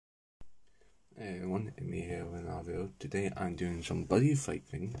Hey everyone, it's me here with another video. Today I'm doing some Buddyfight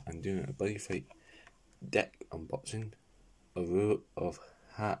thing. I'm doing a Buddyfight deck unboxing. A Ruler of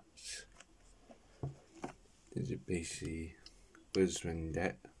Havos. This is basically Wizarding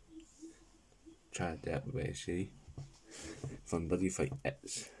deck. Try that basically. From Buddyfight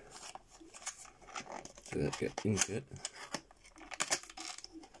X. So let's get into it.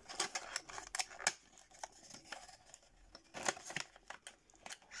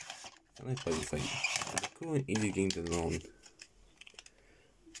 I like Buddyfight. It's a cool and easy game to learn.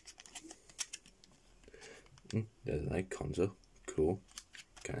 There's an icon, so cool.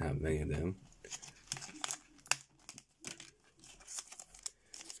 Can't have many of them.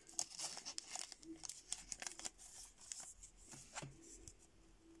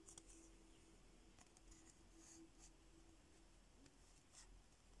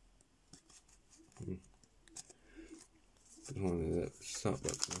 This one is a start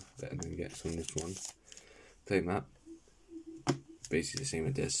button, better than get from this one. Play map, basically the same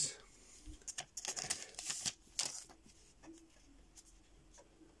as this.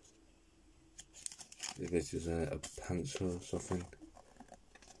 This is a pencil or something.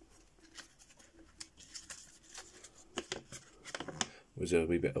 Was a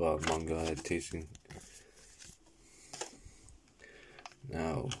wee bit of a manga tasting.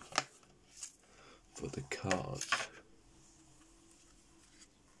 Now for the cards.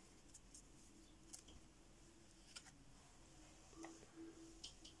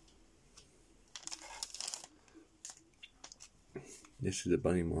 This is the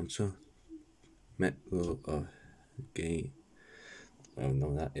bunny monster. Metal of game. I don't know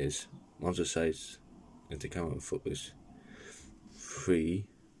what that is. Monster size if the camera focus. 30.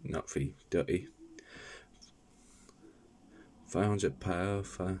 500 power.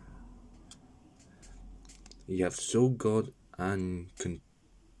 You have Soul God and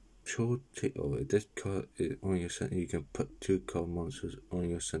Control Takeover. This card is on your center. You can put 2 card monsters on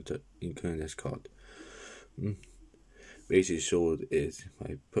your center, including this card. Basically, sword is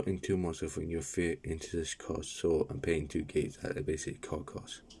by putting 2 monsters from your field into this card sword and paying 2 gates at a basic card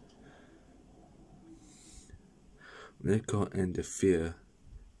cost. When this card ends the field,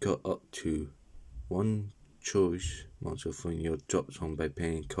 got up to 1 choice monster from your drop zone by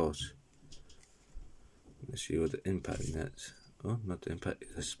paying cost. Let's see what the impact is. Oh, not the impact,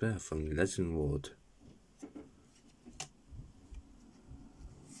 it's a spell from Legend Ward.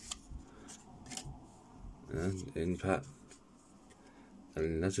 And the impact. A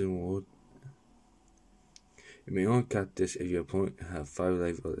Legend Ward. You may only cast this if your opponent has 5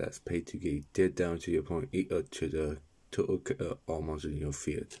 life or less. Pay 2 gates. Deal down to your opponent equal to the total of all monsters in your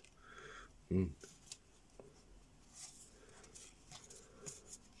field.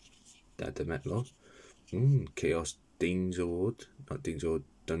 That's the metal. Chaos Danger Ward. Not Danger Ward,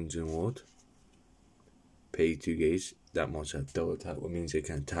 Dungeon Ward. Pay 2 gates. That monster has double attack, which means it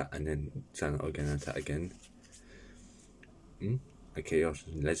can attack and then stand up again and attack again. A Chaos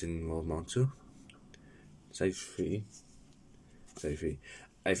Legend Ward monster. Size 3.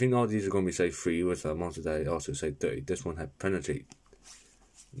 I think all these are going to be size 3 with a monster that is also size 30. This one had Penetrate.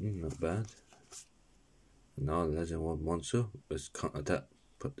 Not bad. Now Legend Ward monster with counter attack.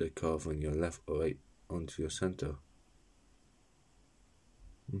 Put the card from your left or right onto your center.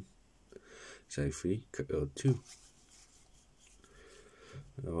 Size 3, critical 2.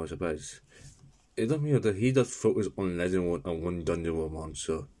 I was surprised. It doesn't mean that he does focus on Legend Ward and 1 Dungeon Ward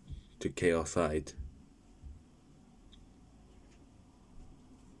monster to Chaos side.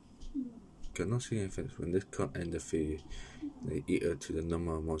 Cannot see anything when this card ends the field. They equal to the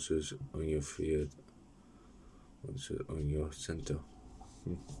number of monsters on your field, monsters on your center.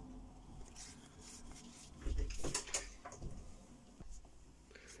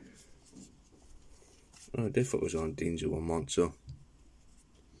 Oh, they focus on Danger One monster.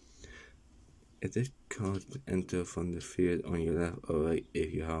 If this card enters from the field on your left or right,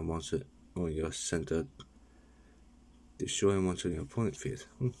 if you have a monster on your center, destroy a monster in your opponent's field.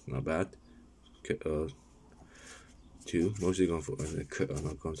 Not bad. Crit 2. Mostly going for the crit,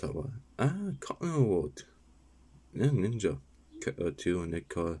 not going to talk about. Cotton Award. Yeah, Ninja. Crit 2 on the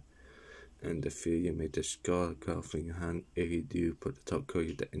card. And the field, you may discard a card from your hand. If you do, put the top card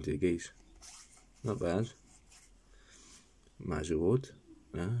you deck into the gates. Not bad. Magic Ward.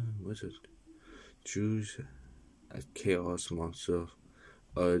 Wizard. Choose a Chaos monster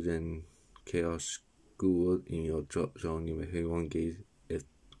other than Chaos School in your drop zone. You may pay 1 gate if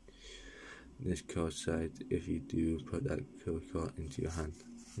this card side. If you do, put that card into your hand.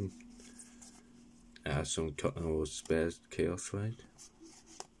 Add some cotton or spares Chaos side.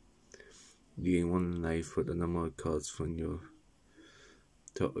 You gain 1 life for the number of cards from your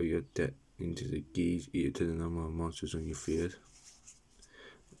top of your deck into the gauge equal to the number of monsters on your field.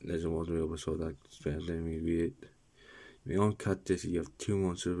 Legend was real, so that's better. Let me read it. When you uncut this, you have 2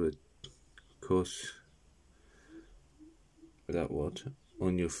 monsters with course that what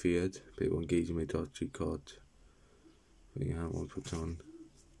on your field. Pay 1 gauge, you may draw 3 cards. When you have 1 put on.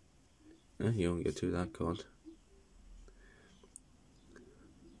 You only get 2 of that card.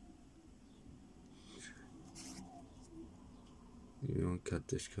 You don't cut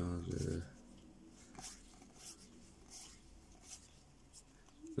this card.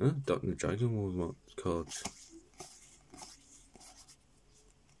 Dr. Dragon Ward cards.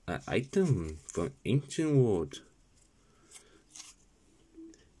 An item from Ancient Ward.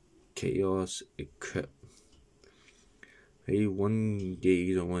 Chaos Equip. Pay 1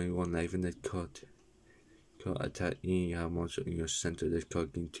 gauge or 1 life in that card. Card attack you have monster in your center. This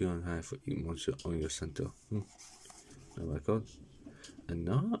card gains 2 on high for each monster on your center. Another card.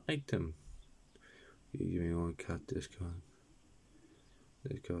 Another item. You may want to cut this card.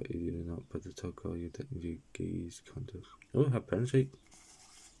 This card you do not put the top card you technically gaze contact. Oh, have penetrate.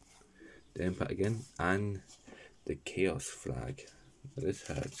 The impact again and the chaos flag. This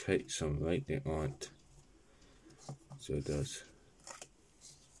has quite some writing on it. So it does.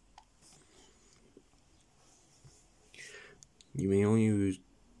 You may only use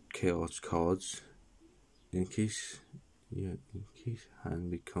chaos cards in case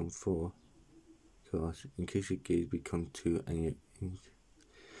hand become 4 cards, in case your gauge become 2 and your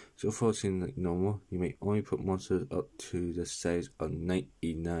so far seems like normal. You may only put monsters up to the size of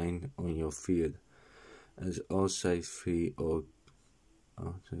 99 on your field, as all size 3 or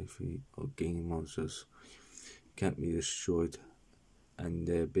gaining monsters can't be destroyed and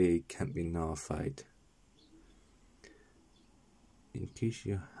their ability can't be nullified. In case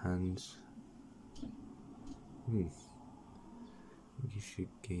your hands in case your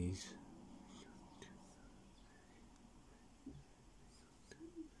gaze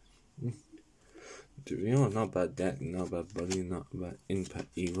to be honest, not bad deck, not bad buddy, not bad impact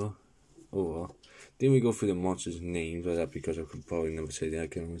either. Oh well. Then we go through the monsters' names like that, because I could probably never say that. I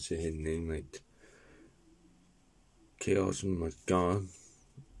can only say his name, like Chaos Magan,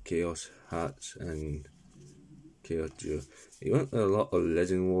 Chaos Hats, and Chaos Joe. He went with a lot of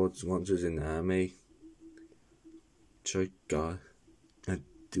Legend Wars monsters in the anime. God, a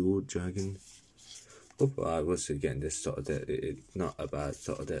dual dragon. Hope I was getting this sort of deck. It's not a bad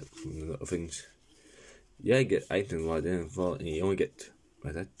sort of deck from a lot of things. Yeah, I get items right there involved, and you only get,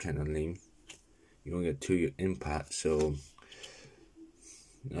 well, that kind of lame. You only get 2 your impact, so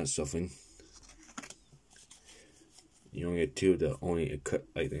that's something. You only get 2 of the only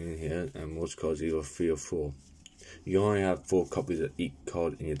equipped item in here, and most cards either 3 or 4. You only have 4 copies of each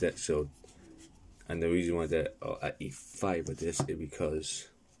card in your deck, so, and the reason why there are at least 5 of this is because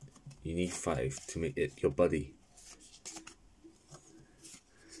you need 5 to make it your buddy.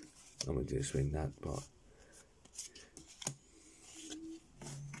 I'm gonna just explain that part.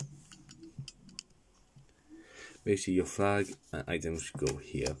 Basically, your flag and items go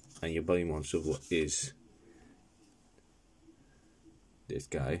here, and your buddy monster, what is this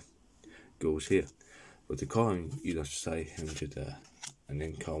guy, goes here. But to call him, you just say him to there, and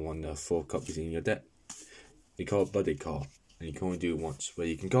then call 1 of the 4 copies in your deck. You call it buddy call, and you can only do it once. But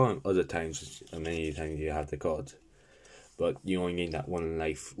you can call him other times, and many times you have the card. But you only gain that 1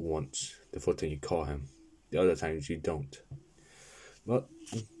 life once, the first time you call him. The other times you don't. But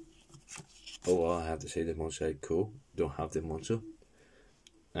oh well, I have to say the monster is cool. Don't have the monster,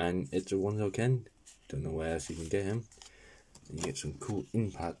 and it's a 1 again. Don't know where else you can get him. And you get some cool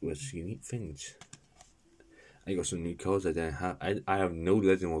impact with unique things. I got some new cards I didn't have. I have no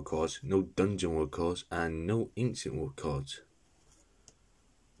Legend World cards, no Dungeon World cards, and no Ancient World cards.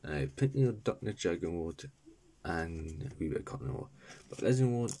 I have plenty of Dr. Dragon World and a wee bit of Cotton World, but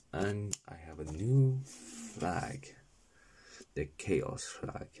Legend World, and I have a new flag, the Chaos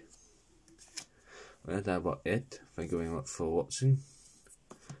flag. Well, that's about it. Thank you very much for watching.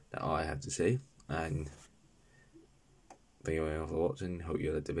 That's all I have to say. And thank you very much for watching. Hope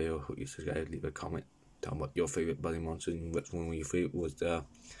you liked the video. Hope you subscribe. Leave a comment. Tell me what your favourite buddy monster and which one your favourite was. The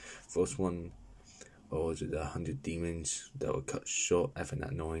first one, or was it the 100 demons that were cut short? I find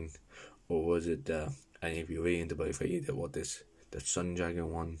that annoying. Or was it the, and if you're really into Buddyfight, you did what this, the Sun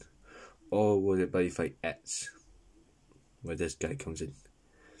Dragon one? Or was it Buddyfight X, where this guy comes in?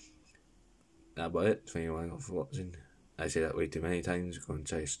 That's about it. Thank you very much for watching. I say that way too many times. I'm going to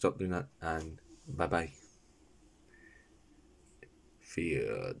try to stop doing that, and bye bye.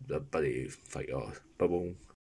 Fear the Buddyfight. Bye boom.